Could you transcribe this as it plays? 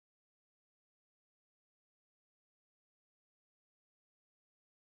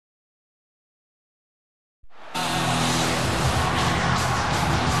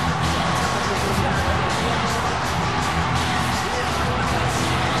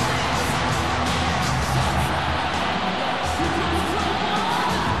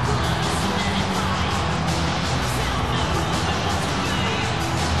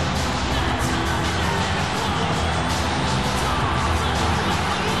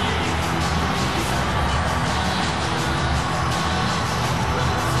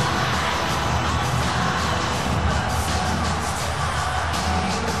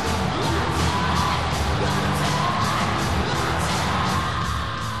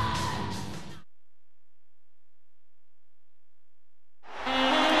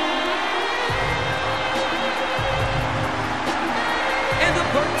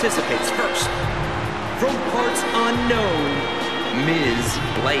participates first. From parts unknown, Ms.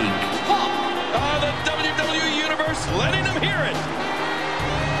 Blake. The WWE Universe letting them hear it.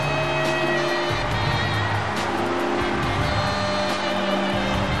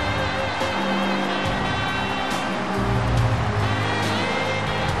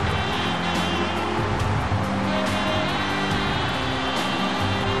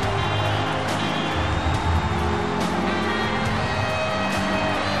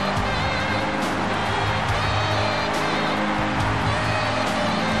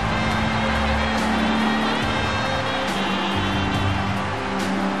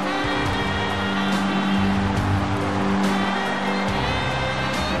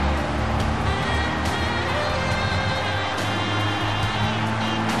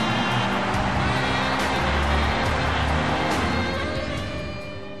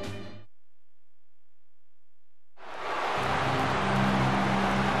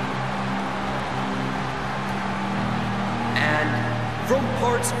 From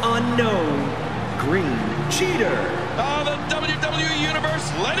parts unknown, Green Cheater. The WWE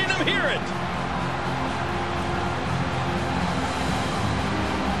Universe letting them hear it.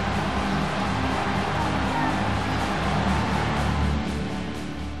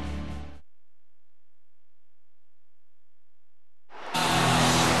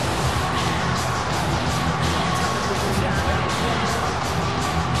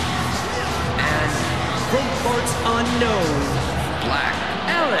 And from parts unknown, Black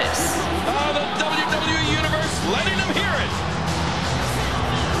Alice. The WWE Universe letting them hear it.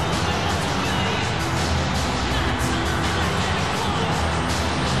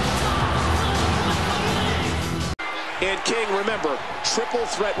 And King, remember, triple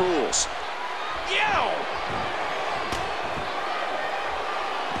threat rules. Yow!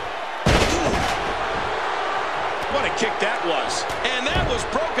 What a kick that was. And that was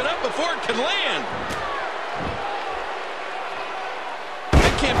broken up before it could land.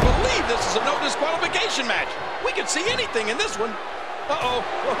 I can't believe this is a no disqualification match. We could see anything in this one. Uh-oh.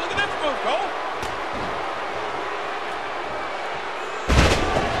 Well, look at this move, Cole.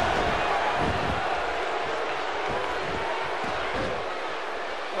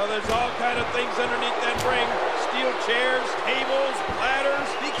 Well, there's all kind of things underneath that ring. Steel chairs, tables, ladders.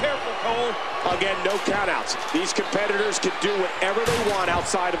 Be careful, Cole. Again, no countouts. These competitors can do whatever they want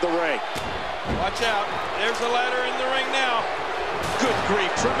outside of the ring. Watch out. There's a ladder in the ring now. Good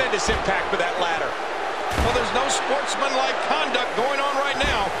grief, tremendous impact with that ladder. Well, there's no sportsmanlike conduct going on right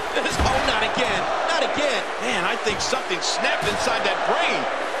now. Oh, not again. Not again. Man, I think something snapped inside that brain.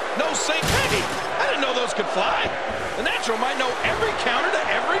 No Saint Peggy. I didn't know those could fly. The Natural might know every counter to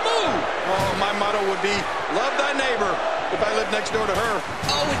every move. Oh, my motto would be, love thy neighbor, if I lived next door to her.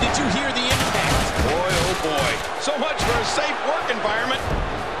 Oh, and did you hear the impact? Boy, oh boy. So much for a safe work environment.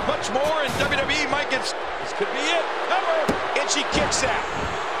 Much more, and WWE might get... This could be it. Cover. And she kicks out.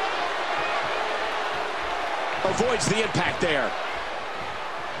 Avoids the impact there.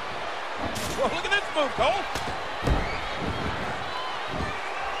 Well, look at this move, Cole.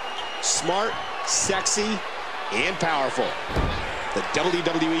 Smart, sexy, and powerful. The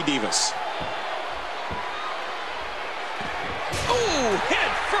WWE Divas. Ooh,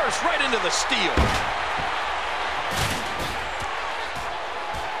 head first right into the steel.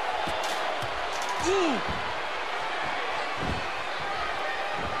 Ooh.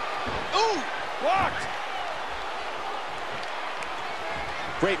 Ooh, blocked.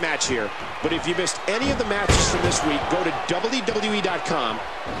 Great match here. But if you missed any of the matches from this week, go to WWE.com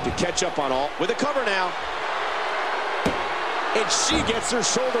to catch up on all. With a cover now. And she gets her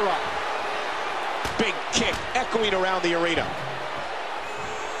shoulder up. Big kick echoing around the arena.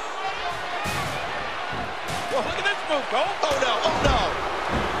 Well, look at this move, Cole. Oh, no. Oh, no.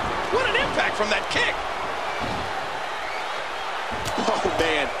 What an impact from that kick. Oh,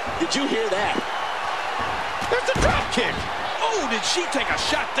 man. Did you hear that? There's the drop kick. Oh, did she take a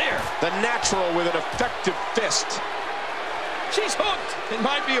shot there? The Natural with an effective fist. She's hooked. It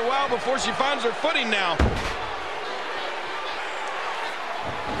might be a while before she finds her footing now.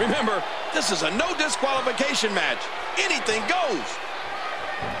 Remember, this is a no disqualification match. Anything goes.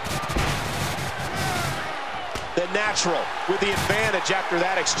 The Natural with the advantage after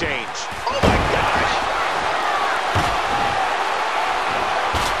that exchange. Oh, my gosh.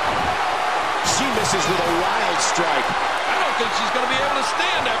 She misses with a wild strike. I don't think she's going to be able to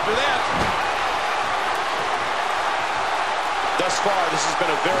stand after that. Thus far, this has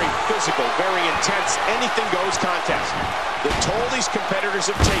been a very physical, very intense, anything-goes contest. The toll these competitors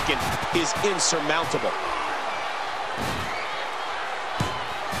have taken is insurmountable.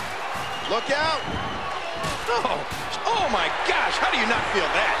 Look out. Oh my gosh, how do you not feel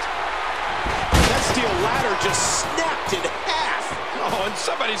that? That steel ladder just snapped in half. Oh, and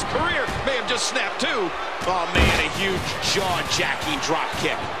somebody's career may have just snapped too. Oh man, a huge jaw-jacking drop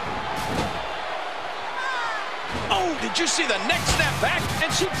kick. Oh, did you see the neck snap back?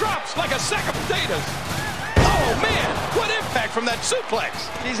 And she drops like a sack of potatoes. Oh man, what impact from that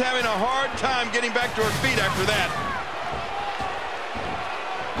suplex. She's having a hard time getting back to her feet after that.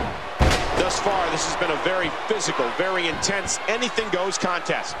 Thus far, this has been a very physical, very intense, anything-goes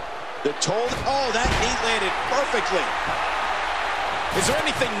contest. The toll... Oh, that knee landed perfectly. Is there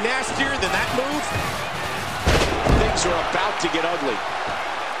anything nastier than that move? Things are about to get ugly.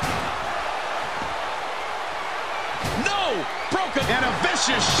 No! Broken! And a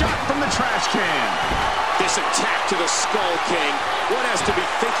vicious shot from the trash can. This attack to the Skull King. One has to be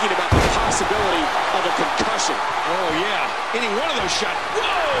thinking about the possibility of a concussion. Oh, yeah. Any one of those shots.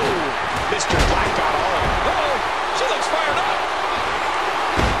 Whoa! Mr. Black got all of it. Uh-oh! She looks fired up.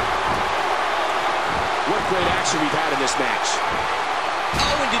 What great action we've had in this match.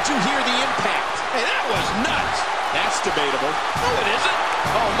 Oh, and did you hear the impact? Hey, that was nuts. That's debatable. No, it isn't.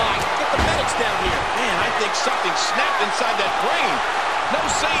 Oh, my. Get the medics down here. Man, I think something snapped inside that brain. No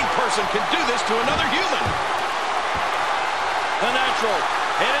sane person can do this to another human. The natural.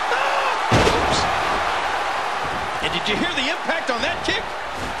 And it... Oops. And did you hear the impact on that kick?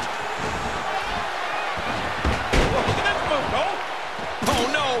 Oh, look at that move, Cole. Oh,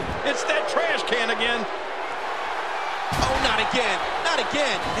 no. It's that trash can again. Oh, not again. Not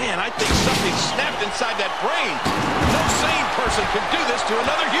again. Man, I think something snapped inside that brain. No sane person can do this to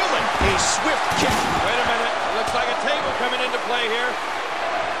another human. A swift kick. Wait a minute. It looks like a table coming into play here.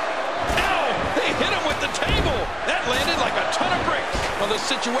 Ow! They hit him with the table. That landed like a ton of bricks. Well, the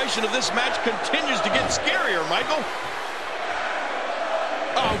situation of this match continues to get scarier, Michael.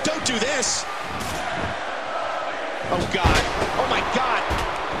 Oh, don't do this. Oh, God. Oh, my God.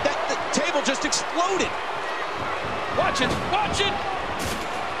 The table just exploded. Watch it. Watch it.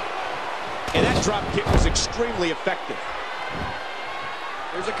 And that drop kick was extremely effective.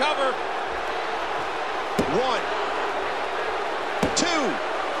 Here's a cover. 1, 2.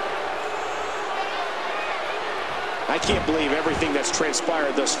 I can't believe everything that's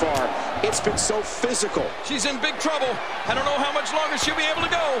transpired thus far. It's been so physical. She's in big trouble. I don't know how much longer she'll be able to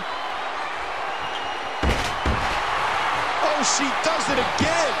go. Oh, she does it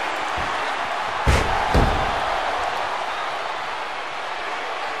again.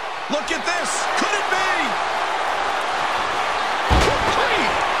 Look at this. Could it be? Good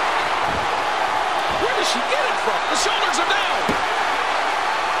grief. Where does she get it from? The shoulders are down.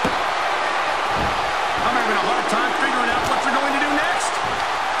 I'm having a hard time figuring out what they're going to do next.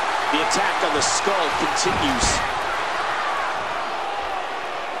 The attack on the skull continues.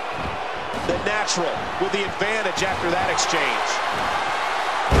 The natural with the advantage after that exchange.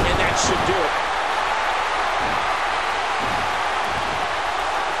 And that should do it.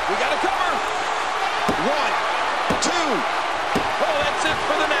 We got a cover. 1, 2. Oh, that's it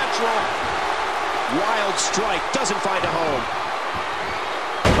for the natural. Wild strike doesn't find a home.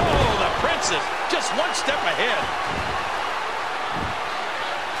 Oh, the princess just one step ahead.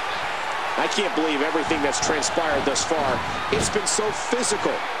 I can't believe everything that's transpired thus far. It's been so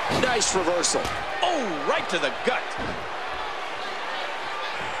physical. Nice reversal. Oh, right to the gut.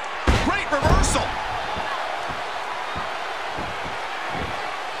 Great reversal.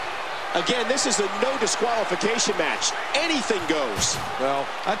 Again, this is a no disqualification match. Anything goes. Well,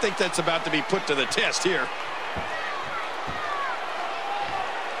 I think that's about to be put to the test here.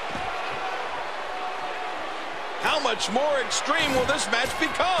 How much more extreme will this match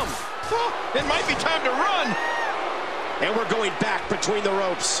become? Oh, it might be time to run. And we're going back between the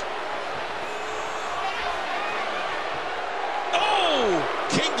ropes. Oh!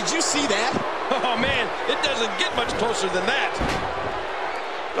 King, did you see that? Oh, man, it doesn't get much closer than that.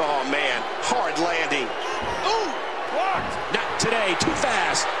 Oh, man, hard landing. Ooh, blocked. Not today, too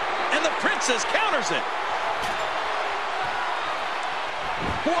fast. And the princess counters it.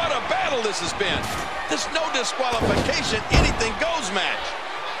 What a battle this has been. This no disqualification, anything goes match.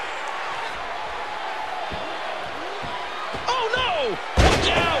 Oh, no! Watch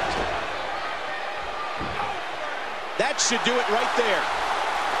out! That should do it right there.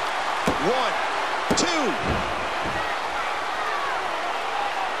 1, 2.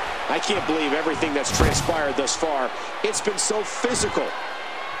 I can't believe everything that's transpired thus far. It's been so physical.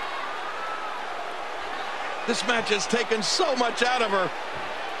 This match has taken so much out of her.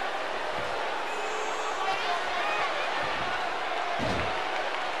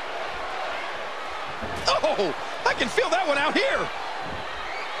 Oh, I can feel that one out here.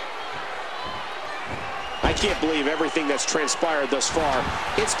 I I can't believe everything that's transpired thus far.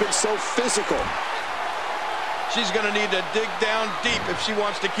 It's been so physical. She's going to need to dig down deep if she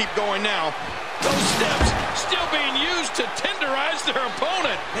wants to keep going now. Those steps still being used to tenderize their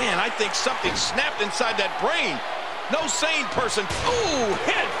opponent. Man, I think something snapped inside that brain. No sane person. Ooh,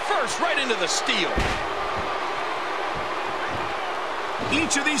 head first right into the steel.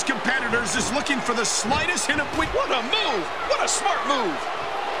 Each of these competitors is looking for the slightest hint of weakness. What a move. What a smart move.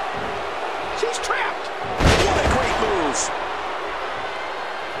 She's trapped. What a great move.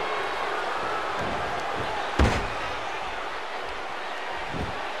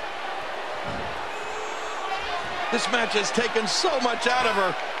 This match has taken so much out of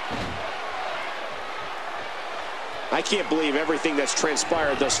her. I can't believe everything that's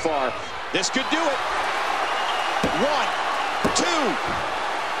transpired thus far. This could do it. 1, 2.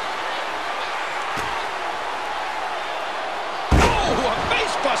 Oh, a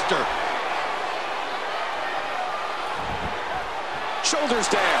face buster. Shoulders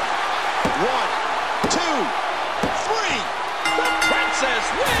down. 1, 2, 3. The Princess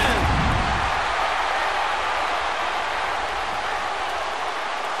wins.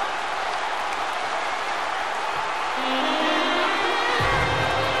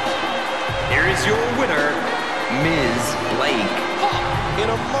 Here is your winner, Ms. Blake. An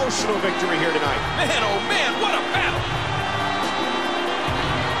emotional victory here tonight. Man, oh man, what a battle.